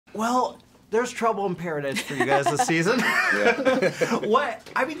Well, there's trouble in paradise for you guys this season.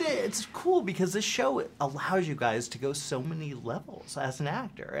 I mean, it's cool because this show allows you guys to go so many levels as an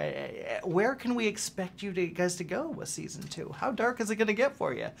actor. Where can we expect you guys to go with season 2? How dark is it going to get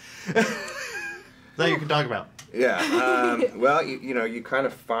for you? That you can talk about. Yeah. Well, you know, you kind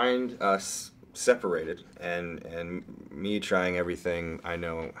of find us separated, and me trying everything I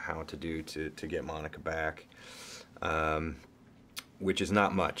know how to do to get Monica back. Which is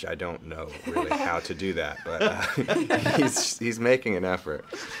not much. I don't know really how to do that, but he's making an effort.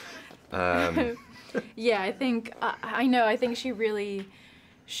 Yeah, I think I know. I think she really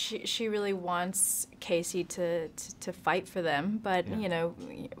wants Casey to fight for them, but you know,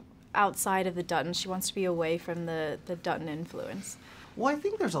 outside of the Dutton, she wants to be away from the Dutton influence. Well, I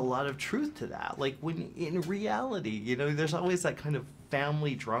think there's a lot of truth to that. Like, when in reality, you know, there's always that kind of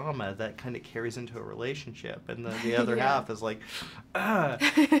family drama that kind of carries into a relationship, and the other half is like, But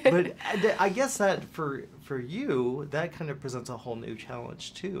I guess that for you, that kind of presents a whole new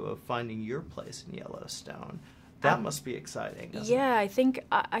challenge too, of finding your place in Yellowstone. That must be exciting. Yeah, I think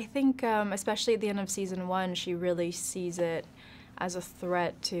especially at the end of season 1, she really sees it as a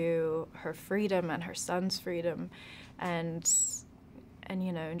threat to her freedom and her son's freedom, and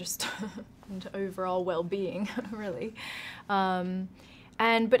you know, just and overall well-being, really.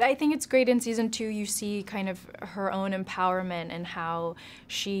 But I think it's great in season 2. You see kind of her own empowerment and how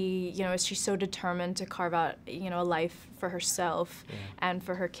she, you know, she's so determined to carve out, you know, a life for herself and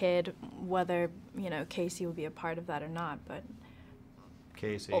for her kid, whether, you know, Casey will be a part of that or not. But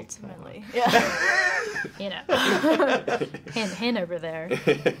Casey, ultimately, you know, hint over there.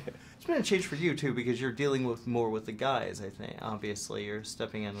 It's been a change for you too, because you're dealing more with the guys. I think obviously you're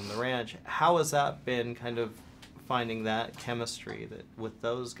stepping in on the ranch. How has that been, kind of finding that chemistry with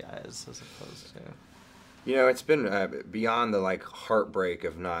those guys as opposed to? You know, it's been beyond the like heartbreak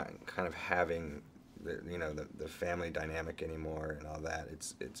of not kind of having the family dynamic anymore and all that.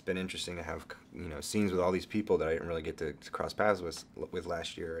 It's been interesting to have, you know, scenes with all these people that I didn't really get to cross paths with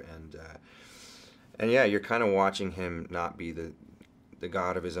last year, and yeah, you're kind of watching him not be the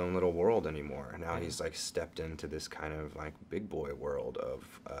god of his own little world anymore. Now he's like stepped into this kind of like big boy world of,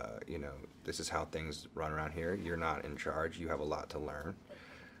 you know, this is how things run around here. You're not in charge. You have a lot to learn,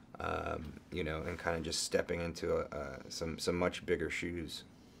 you know, and kind of just stepping into some much bigger shoes.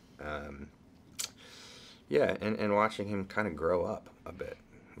 Yeah, and watching him kind of grow up a bit,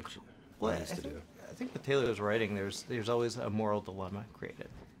 which well, nice to do. I think with Taylor's writing, there's always a moral dilemma created.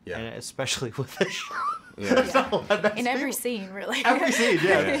 Yeah. And especially with this show. Yeah. In every scene, really. Every scene,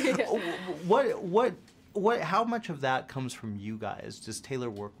 yeah. What? How much of that comes from you guys? Does Taylor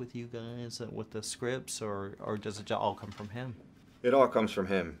work with you guys with the scripts, or does it all come from him? It all comes from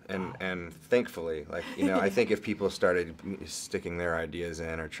him, and thankfully, like, you know, I think if people started sticking their ideas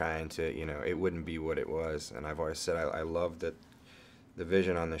in or trying to, you know, it wouldn't be what it was. And I've always said I love that the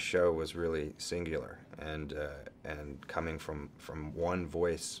vision on the show was really singular and coming from one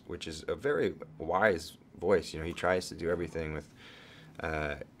voice, which is a very wise voice. You know, he tries to do everything with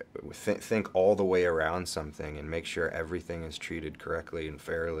think all the way around something and make sure everything is treated correctly and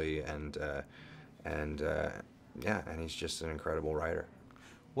fairly, and yeah, and he's just an incredible writer.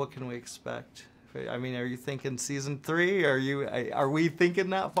 What can we expect? I mean, are you thinking season 3? Are we thinking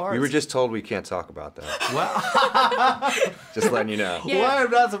that far? We were just told we can't talk about that. Well, just letting you know. Yeah. Well,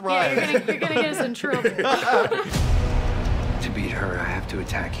 I'm not surprised. Yeah, you're gonna get us in trouble. To beat her, I have to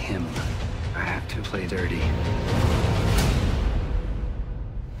attack him. I have to play dirty.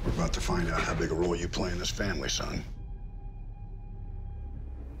 We're about to find out how big a role you play in this family, son.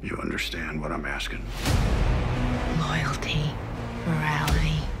 You understand what I'm asking? Loyalty,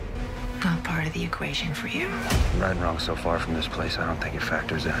 morality, not part of the equation for you. Right and wrong so far from this place, I don't think it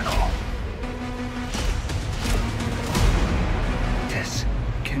factors in at all. This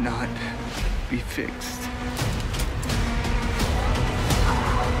cannot be fixed.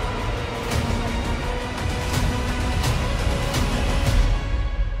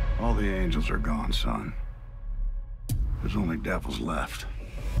 All the angels are gone, son. There's only devils left.